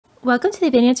Welcome to the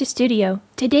Advancer Studio.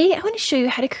 Today I want to show you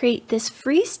how to create this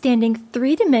freestanding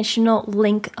three-dimensional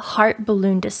Link heart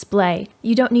balloon display.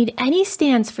 You don't need any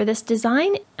stands for this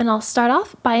design, and I'll start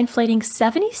off by inflating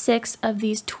 76 of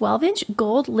these 12-inch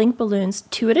gold Link balloons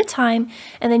 2 at a time,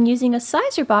 and then using a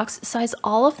sizer box, size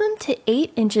all of them to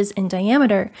 8 inches in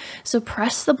diameter. So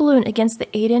press the balloon against the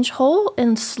 8-inch hole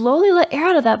and slowly let air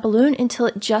out of that balloon until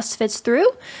it just fits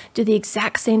through. Do the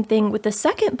exact same thing with the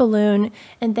second balloon,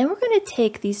 and then we're going to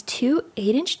take these two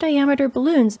 8-inch diameter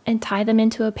balloons and tie them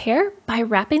into a pair by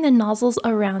wrapping the nozzles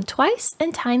around twice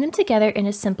and tying them together in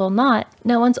a simple knot.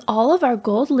 Now once all of our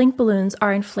gold Link balloons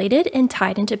are inflated and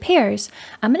tied into pairs,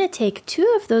 I'm going to take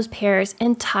 2 of those pairs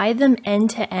and tie them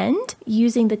end to end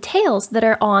using the tails that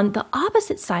are on the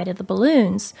opposite side of the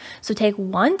balloons. So take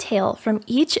one tail from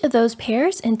each of those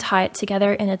pairs and tie it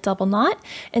together in a double knot,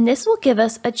 and this will give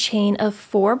us a chain of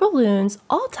 4 balloons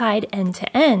all tied end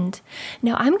to end.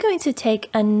 Now I'm going to take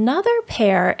another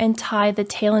pair and tie the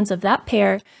tail ends of that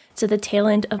pair to the tail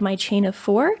end of my chain of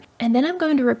 4, and then I'm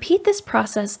going to repeat this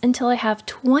process until I have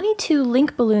 22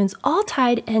 Link balloons all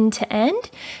tied end to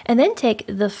end, and then take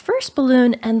the first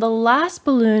balloon and the last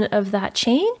balloon of that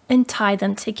chain and tie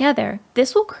them together.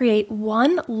 This will create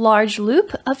one large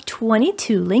loop of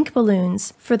 22 Link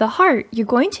balloons. For the heart, you're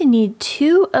going to need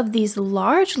 2 of these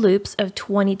large loops of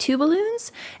 22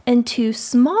 balloons and 2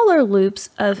 smaller loops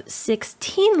of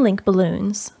 16 Link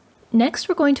balloons. Next,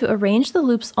 we're going to arrange the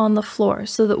loops on the floor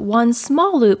so that one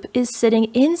small loop is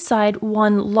sitting inside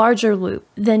one larger loop.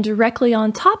 Then directly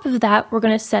on top of that, we're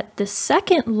going to set the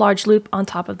second large loop on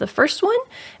top of the first one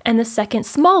and the second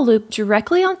small loop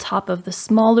directly on top of the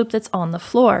small loop that's on the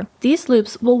floor. These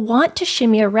loops will want to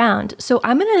shimmy around, so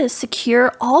I'm going to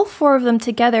secure all 4 of them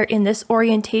together in this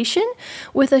orientation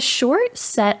with a short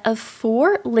set of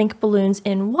 4 Link balloons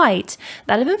in white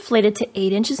that have inflated to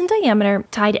 8 inches in diameter,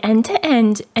 tied end to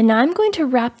end, and now I'm going to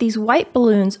wrap these white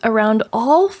balloons around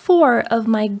all 4 of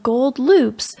my gold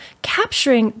loops,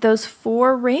 capturing those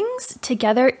 4 rings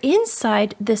together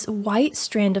inside this white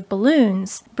strand of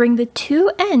balloons. Bring the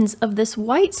 2 ends of this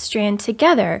white strand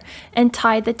together and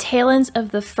tie the tail ends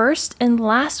of the first and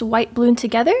last white balloon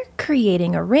together,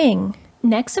 creating a ring.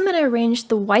 Next, I'm going to arrange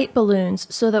the white balloons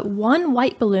so that one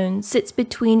white balloon sits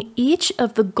between each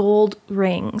of the gold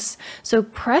rings. So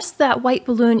press that white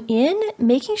balloon in,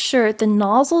 making sure the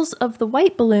nozzles of the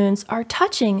white balloons are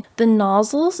touching the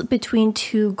nozzles between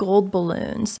 2 gold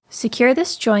balloons. Secure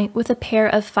this joint with a pair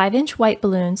of 5-inch white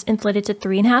balloons inflated to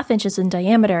 3.5 inches in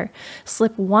diameter.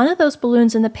 Slip one of those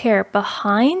balloons in the pair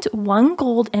behind one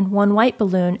gold and one white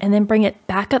balloon, and then bring it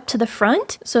back up to the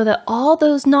front so that all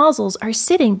those nozzles are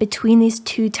sitting between these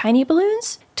 2 tiny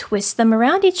balloons. Twist them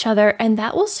around each other, and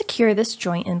that will secure this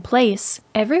joint in place.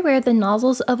 Everywhere the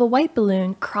nozzles of a white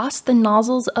balloon cross the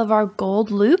nozzles of our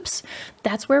gold loops,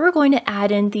 that's where we're going to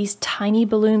add in these tiny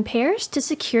balloon pairs to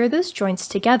secure those joints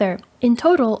together. In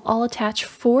total, I'll attach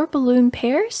 4 balloon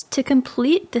pairs to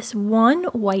complete this one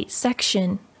white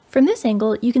section. From this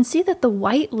angle, you can see that the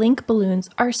white Link balloons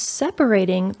are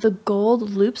separating the gold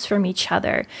loops from each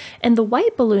other, and the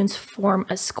white balloons form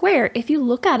a square if you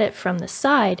look at it from the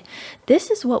side. This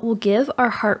is what will give our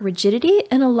heart rigidity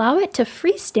and allow it to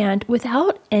freestand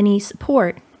without any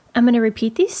support. I'm going to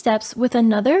repeat these steps with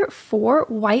another 4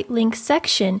 white Link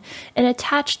section and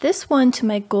attach this one to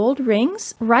my gold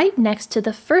rings right next to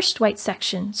the first white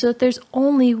section so that there's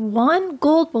only one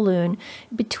gold balloon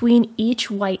between each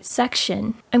white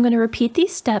section. I'm going to repeat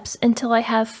these steps until I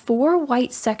have 4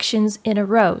 white sections in a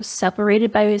row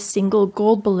separated by a single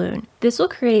gold balloon. This will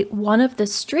create one of the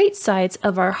straight sides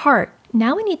of our heart.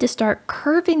 Now we need to start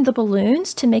curving the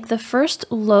balloons to make the first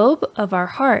lobe of our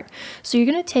heart. So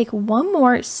you're going to take one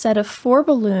more set of 4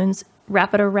 balloons,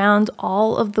 wrap it around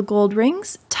all of the gold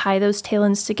rings, tie those tail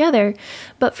ends together.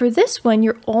 But for this one,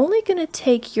 you're only going to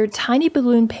take your tiny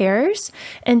balloon pairs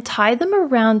and tie them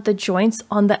around the joints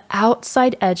on the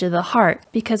outside edge of the heart,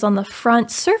 because on the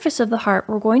front surface of the heart,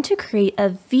 we're going to create a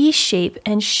V shape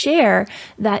and share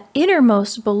that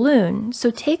innermost balloon.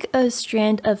 So take a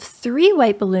strand of 3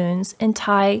 white balloons and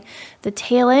tie the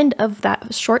tail end of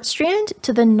that short strand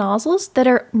to the nozzles that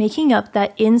are making up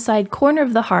that inside corner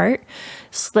of the heart.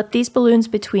 Slip these balloons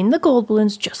between the gold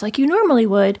balloons just like you normally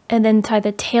would, and then tie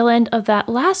the tail end of that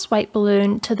last white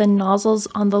balloon to the nozzles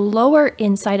on the lower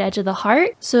inside edge of the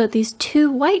heart so that these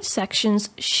 2 white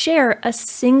sections share a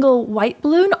single white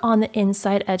balloon on the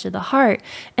inside edge of the heart.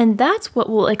 And that's what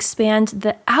will expand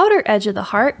the outer edge of the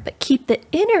heart but keep the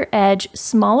inner edge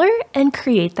smaller and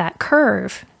create that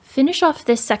curve. Finish off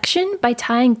this section by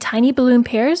tying tiny balloon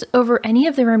pairs over any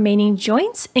of the remaining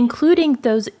joints, including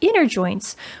those inner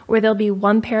joints, where there'll be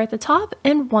one pair at the top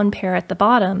and one pair at the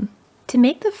bottom. To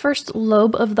make the first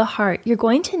lobe of the heart, you're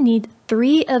going to need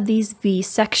 3 of these V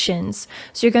sections.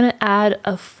 So you're going to add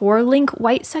a 4-link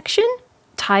white section,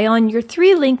 tie on your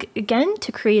 3-link again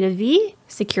to create a V,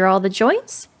 secure all the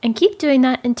joints, and keep doing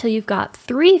that until you've got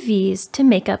 3 V's to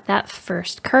make up that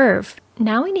first curve.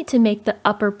 Now we need to make the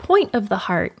upper point of the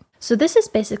heart. So this is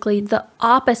basically the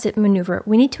opposite maneuver.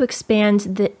 We need to expand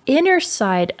the inner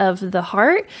side of the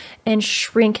heart and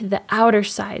shrink the outer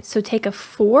side. So take a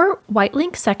 4 white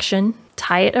link section,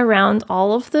 tie it around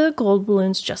all of the gold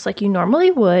balloons just like you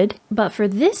normally would. But for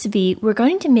this V, we're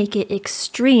going to make it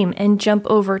extreme and jump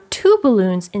over 2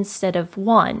 balloons instead of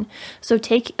 1. So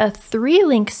take a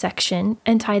 3-link section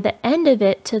and tie the end of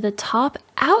it to the top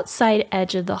outside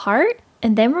edge of the heart.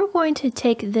 And then we're going to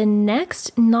take the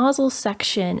next nozzle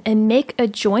section and make a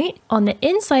joint on the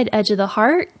inside edge of the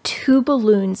heart 2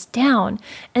 balloons down.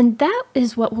 And that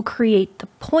is what will create the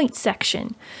point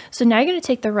section. So now you're going to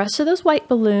take the rest of those white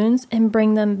balloons and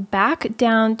bring them back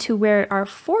down to where our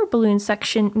 4 balloon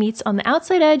section meets on the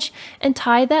outside edge and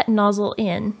tie that nozzle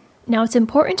in. Now it's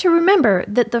important to remember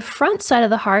that the front side of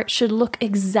the heart should look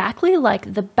exactly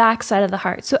like the back side of the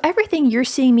heart. So everything you're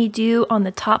seeing me do on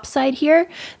the top side here,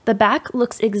 the back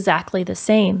looks exactly the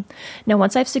same. Now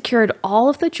once I've secured all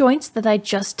of the joints that I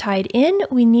just tied in,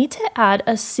 we need to add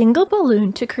a single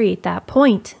balloon to create that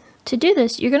point. To do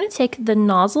this, you're going to take the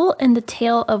nozzle and the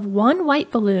tail of 1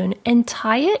 white balloon and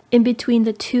tie it in between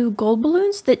the 2 gold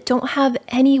balloons that don't have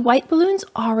any white balloons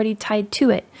already tied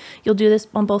to it. You'll do this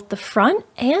on both the front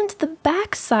and the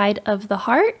back side of the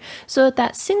heart so that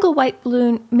that single white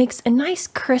balloon makes a nice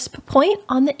crisp point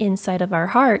on the inside of our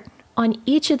heart. On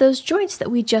each of those joints that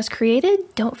we just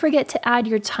created, don't forget to add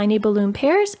your tiny balloon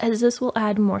pairs, as this will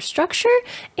add more structure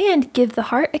and give the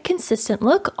heart a consistent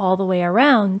look all the way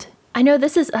around. I know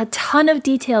this is a ton of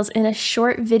details in a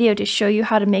short video to show you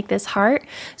how to make this heart,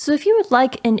 so if you would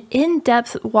like an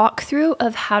in-depth walkthrough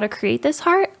of how to create this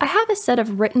heart, I have a set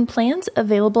of written plans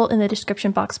available in the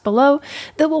description box below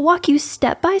that will walk you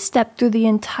step by step through the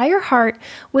entire heart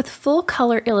with full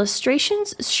color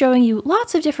illustrations showing you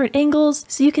lots of different angles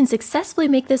so you can successfully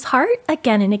make this heart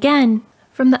again and again.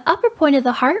 From the upper point of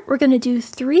the heart, we're going to do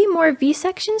 3 more V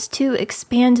sections to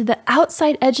expand the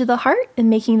outside edge of the heart and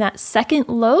making that second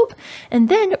lobe. And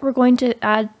then we're going to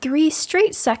add 3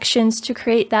 straight sections to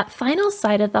create that final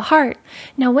side of the heart.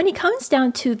 Now, when it comes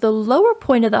down to the lower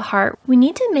point of the heart, we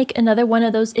need to make another one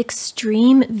of those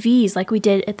extreme V's like we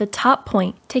did at the top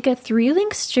point. Take a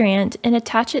 3-link strand and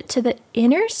attach it to the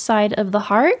inner side of the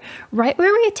heart, right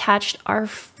where we attached our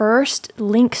first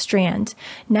link strand.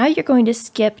 Now you're going to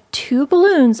skip 2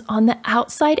 balloons on the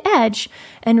outside edge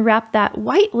and wrap that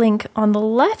white link on the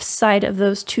left side of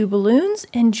those 2 balloons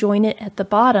and join it at the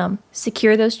bottom.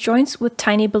 Secure those joints with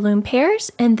tiny balloon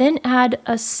pairs and then add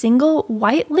a single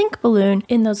white link balloon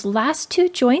in those last 2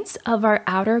 joints of our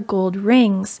outer gold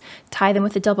rings. Tie them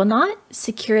with a double knot,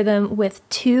 secure them with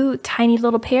 2 tiny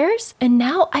little pairs, and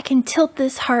now I can tilt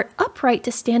this heart upright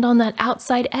to stand on that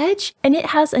outside edge, and it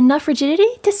has enough rigidity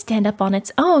to stand up on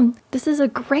its own. This is a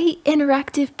great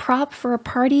interactive prop for a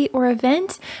party or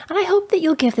event, and I hope that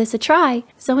you'll give this a try.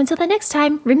 So until the next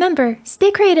time, remember,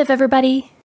 stay creative,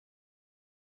 everybody!